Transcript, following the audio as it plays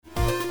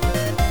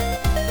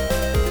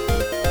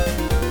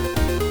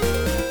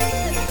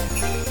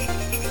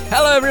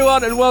Hello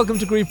everyone and welcome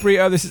to Grief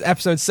Burrito. This is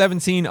episode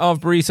 17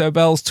 of Burrito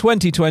Bells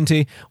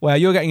 2020, where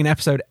you're getting an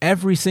episode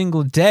every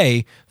single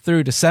day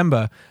through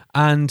December.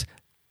 And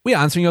we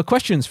are answering your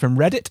questions from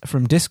Reddit,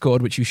 from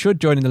Discord, which you should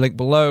join in the link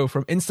below,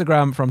 from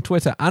Instagram, from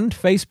Twitter and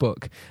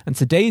Facebook. And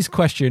today's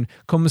question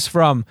comes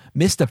from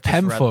Mr.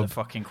 Penfub. Read the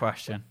fucking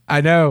question.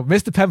 I know.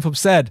 Mr. Penfub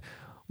said,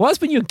 what has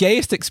been your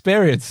gayest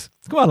experience?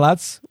 Come on,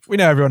 lads. We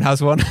know everyone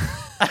has one.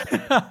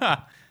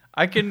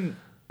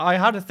 I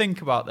had to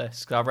think about this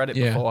because I've read it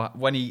before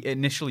when he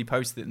initially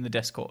posted it in the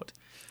Discord.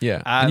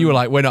 Yeah. And you were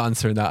like, we're not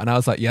answering that. And I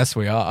was like, yes,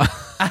 we are.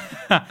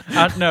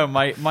 No,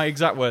 my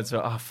exact words were,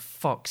 oh, for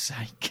fuck's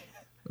sake.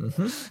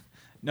 Mm-hmm.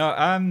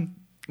 No,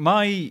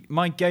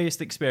 my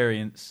gayest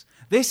experience.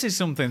 This is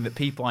something that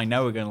people I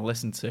know are going to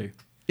listen to.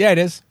 Yeah, it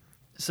is.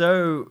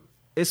 So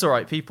it's all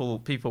right. People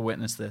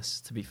witness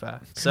this, to be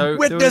fair. So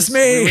witness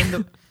me!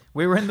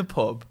 We were in the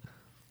pub,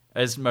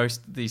 as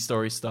most of these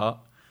stories start.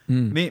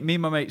 Me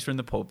and my mates were in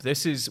the pub.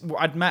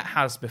 I'd met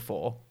Haz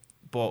before,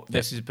 but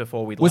this is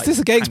before we. Was this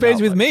a gay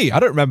experience with me? I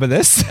don't remember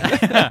this.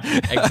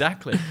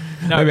 Exactly.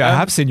 No, maybe I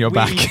have seen your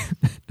back.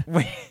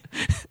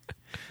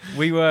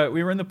 We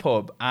were in the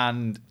pub,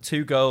 and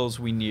two girls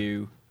we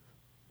knew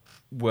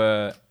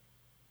were.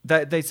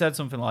 They said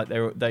something like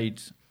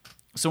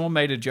someone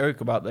made a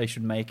joke about they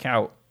should make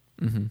out,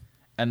 and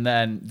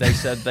then they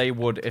said they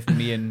would if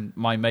me and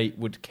my mate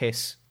would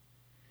kiss.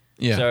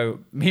 Yeah. So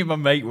me and my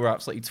mate were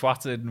absolutely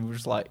twatted, and we were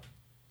just like,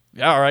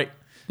 "Yeah, all right."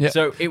 Yeah.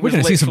 So it was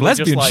literally see some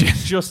lesbian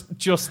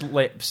just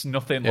lips,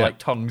 nothing like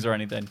tongues or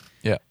anything.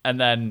 Yeah. And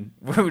then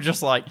we were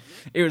just like,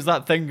 it was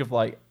that thing of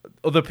like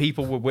other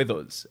people were with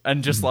us,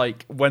 and just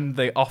like when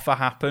the offer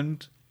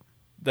happened,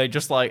 they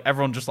just like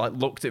everyone just like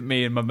looked at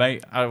me and my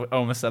mate. I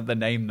almost said their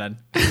name then.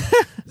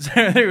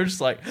 So they were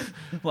just like,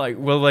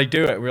 will they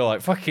do it? We were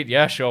like, fuck it,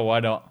 yeah, sure, why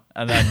not?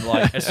 And then,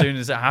 like, as soon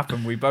as it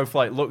happened, we both,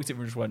 like, looked at it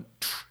and just went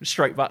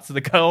straight back to the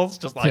girls.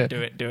 Just like,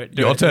 do it.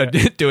 Your turn.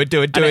 Do it.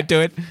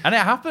 And it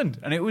happened.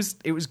 And it was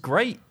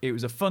great. It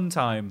was a fun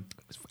time.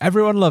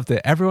 Everyone loved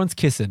it. Everyone's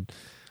kissing.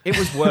 It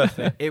was worth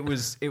it. It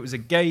was a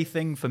gay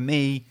thing for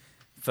me,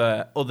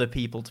 for other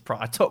people to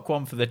I took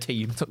one for the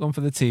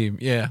team.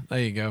 Yeah, there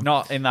you go.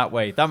 Not in that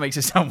way. That makes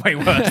it sound way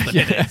worse than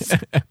it is.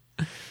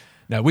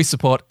 No, we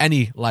support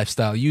any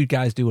lifestyle. You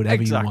guys do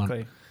whatever you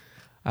want.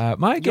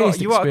 My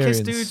gayest experience. You want to kiss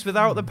dudes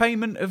without the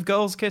payment of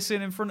girls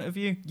kissing in front of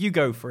you? You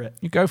go for it.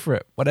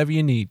 Whatever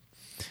you need.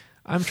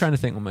 I'm trying to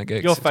think what my gay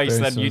experience was. Your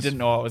face then, you didn't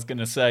know what I was going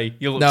to say.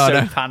 You look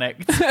so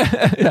panicked.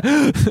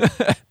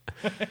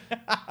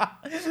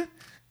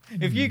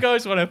 If you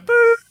guys want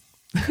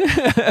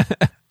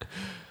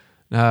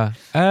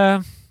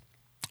to...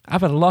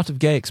 I've had a lot of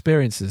gay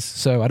experiences,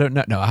 so I don't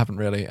know. No, I haven't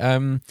really.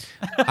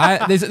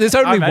 There's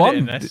only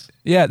one.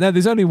 Yeah, no,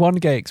 there's only one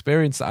gay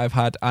experience that I've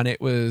had, and it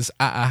was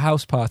at a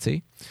house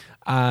party,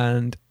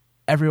 and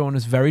everyone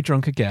was very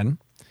drunk again,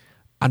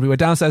 and we were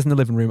downstairs in the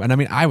living room, and I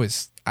mean, I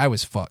was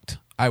fucked.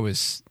 I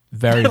was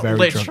very, very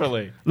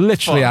literally drunk.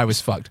 Literally, I was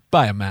fucked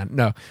by a man.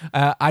 No,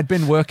 I'd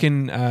been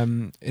working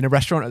in a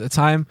restaurant at the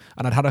time,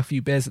 and I'd had a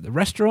few beers at the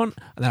restaurant,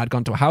 and then I'd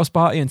gone to a house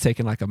party and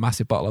taken like a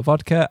massive bottle of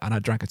vodka, and I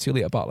drank a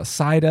 2-liter bottle of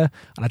cider,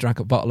 and I drank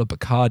a bottle of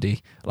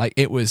Bacardi. Like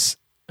it was.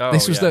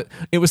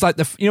 It was like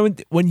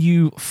when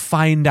you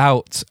find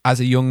out as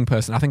a young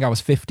person. I think I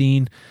was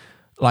 15.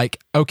 Like,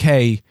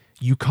 okay,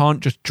 you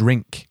can't just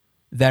drink.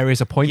 There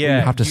is a point where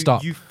you have to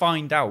stop. You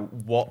find out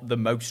what the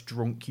most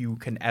drunk you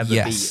can ever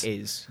be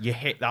is. You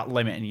hit that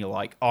limit and you're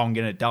like, oh, I'm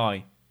going to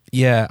die.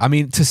 Yeah, I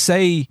mean,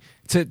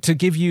 to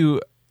give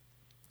you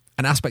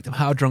an aspect of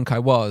how drunk I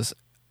was,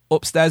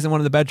 upstairs in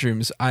one of the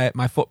bedrooms,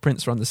 my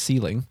footprints were on the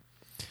ceiling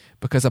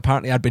because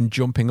apparently I'd been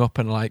jumping up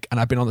and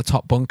I'd been on the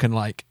top bunk and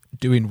like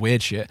doing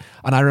weird shit.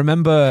 And I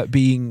remember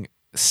being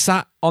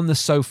sat on the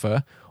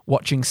sofa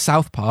watching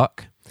South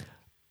Park,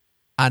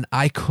 and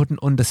I couldn't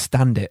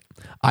understand it.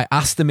 I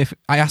asked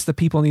the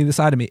people on the other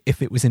side of me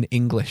if it was in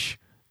English.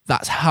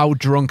 That's how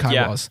drunk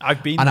I was.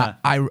 I've been there.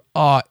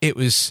 It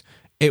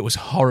was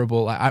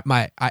horrible.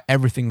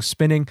 Everything's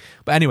spinning.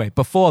 But anyway,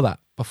 before that,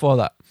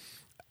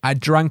 I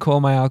drank all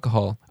my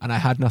alcohol and I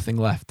had nothing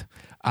left.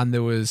 And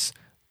there was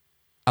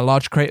a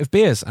large crate of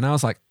beers, and I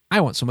was like,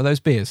 I want some of those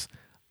beers.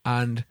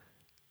 And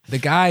the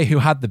guy who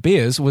had the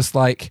beers was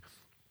like,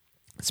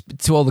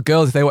 to all the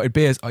girls, if they wanted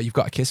beers, oh, you've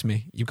got to kiss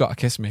me.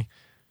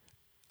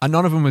 And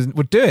none of them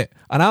would do it.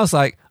 And I was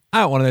like,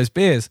 I want one of those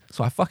beers.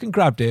 So I fucking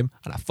grabbed him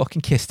and I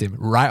fucking kissed him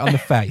right on the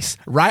face,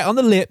 right on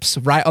the lips,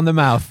 right on the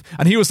mouth.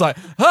 And he was like,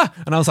 huh?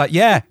 And I was like,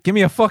 yeah, give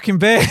me a fucking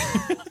beer.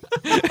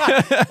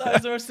 That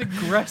is the most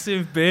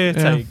aggressive beer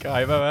take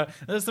I've ever.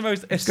 That's the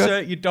most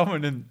assert your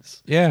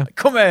dominance. Yeah.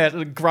 Come here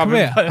and grab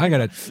him. I'm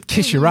going to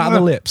kiss you right on the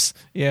lips.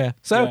 Yeah.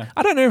 So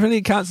I don't know if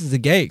it counts as a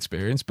gay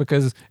experience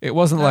because it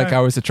wasn't like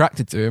I was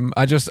attracted to him.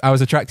 I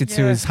was attracted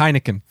to his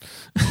Heineken.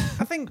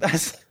 I think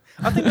that's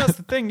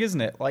the thing, isn't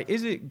it? Like,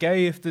 is it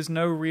gay if there's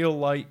no real,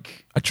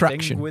 like,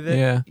 attraction thing with it?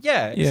 Yeah.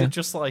 Yeah. Is it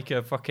just like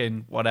a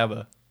fucking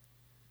whatever?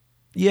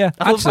 Yeah,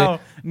 I love actually, how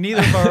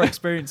neither of our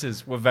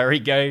experiences were very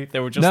gay. They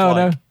were just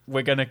No.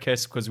 we're going to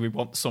kiss because we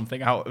want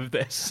something out of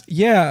this.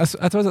 yeah, I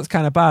suppose that's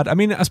kind of bad. I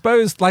mean, I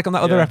suppose like on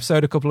that other Yeah.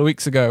 episode a couple of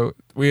weeks ago,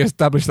 we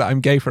established that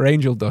I'm gay for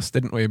Angel Dust,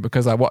 didn't we?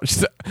 Because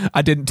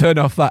I didn't turn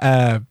off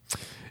that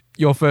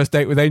your first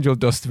date with Angel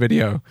Dust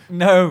video.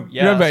 No,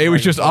 yeah. Remember, that's it was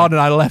right. just on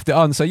and I left it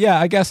on. So yeah,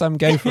 I guess I'm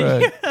gay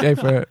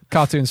for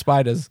cartoon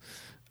spiders.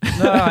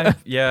 No,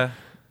 yeah.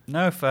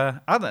 No,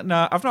 fair.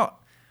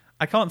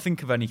 I can't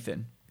think of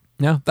anything.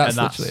 No, that's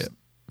And literally it.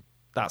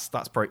 That's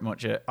pretty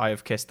much it. I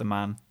have kissed a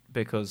man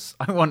because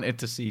I wanted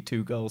to see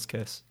two girls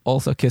kiss.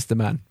 Also kissed a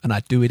man, and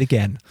I'd do it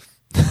again.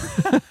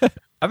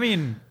 I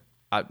mean,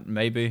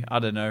 maybe. I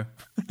don't know.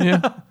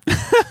 Yeah.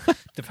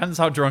 Depends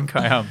how drunk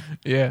I am.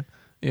 Yeah,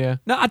 yeah.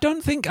 No, I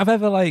don't think I've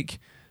ever like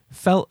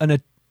felt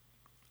an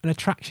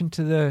attraction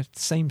to the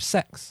same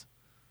sex.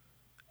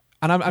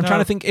 And I'm trying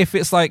to think if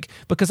it's like,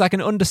 because I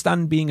can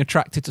understand being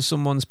attracted to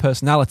someone's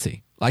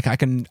personality. Like I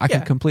can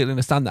completely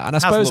understand that. And I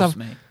suppose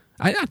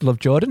I'd love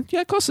Jordan.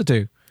 Yeah, of course I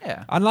do.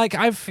 Yeah. And like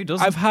Who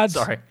doesn't? I've had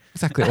Sorry.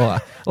 exactly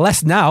well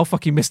less now,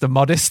 fucking Mr.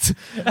 Modest.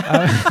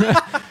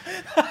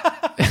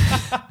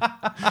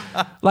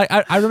 Like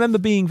I remember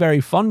being very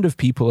fond of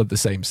people of the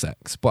same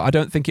sex, but I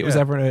don't think it was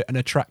ever an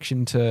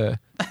attraction to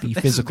be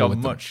This physical has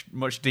with gone them.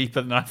 much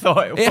deeper than I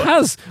thought it would. It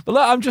has, but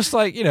look, I'm just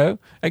like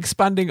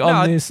expanding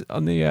on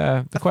the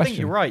I question. think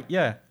you're right.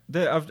 Yeah,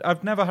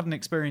 I've never had an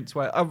experience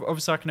where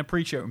obviously I can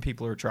appreciate when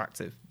people are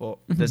attractive, but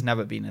there's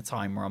never been a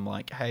time where I'm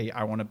like, hey,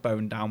 I want to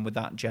bone down with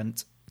that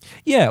gent.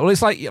 Yeah, well,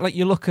 it's like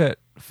you look at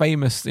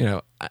famous,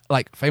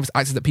 like famous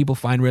actors that people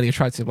find really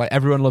attractive. Like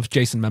everyone loves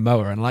Jason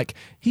Momoa, and like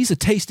he's a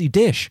tasty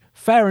dish.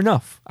 Fair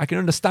enough, I can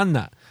understand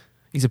that.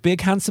 He's a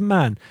big, handsome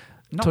man.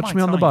 Not Touch my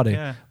me on the type, body,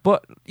 yeah.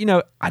 but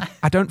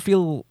I don't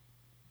feel.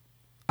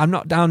 I'm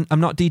not down.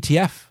 I'm not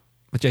DTF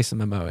with Jason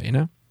Momoa. You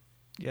know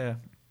Yeah.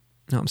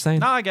 what I'm saying?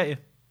 No, I get you.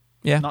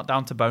 Yeah. Not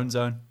down to bone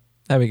zone.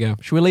 There we go.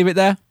 Should we leave it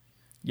there?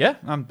 Yeah,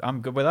 I'm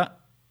good with that.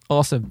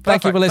 Awesome.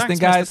 Thank you for listening,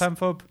 Thanks, guys. Mr.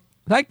 Penfob.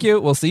 Thank you.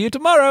 We'll see you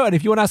tomorrow. And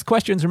if you want to ask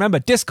questions, remember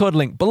Discord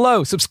link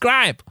below.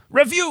 Subscribe,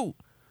 review.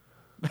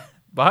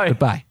 Bye.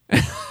 Goodbye.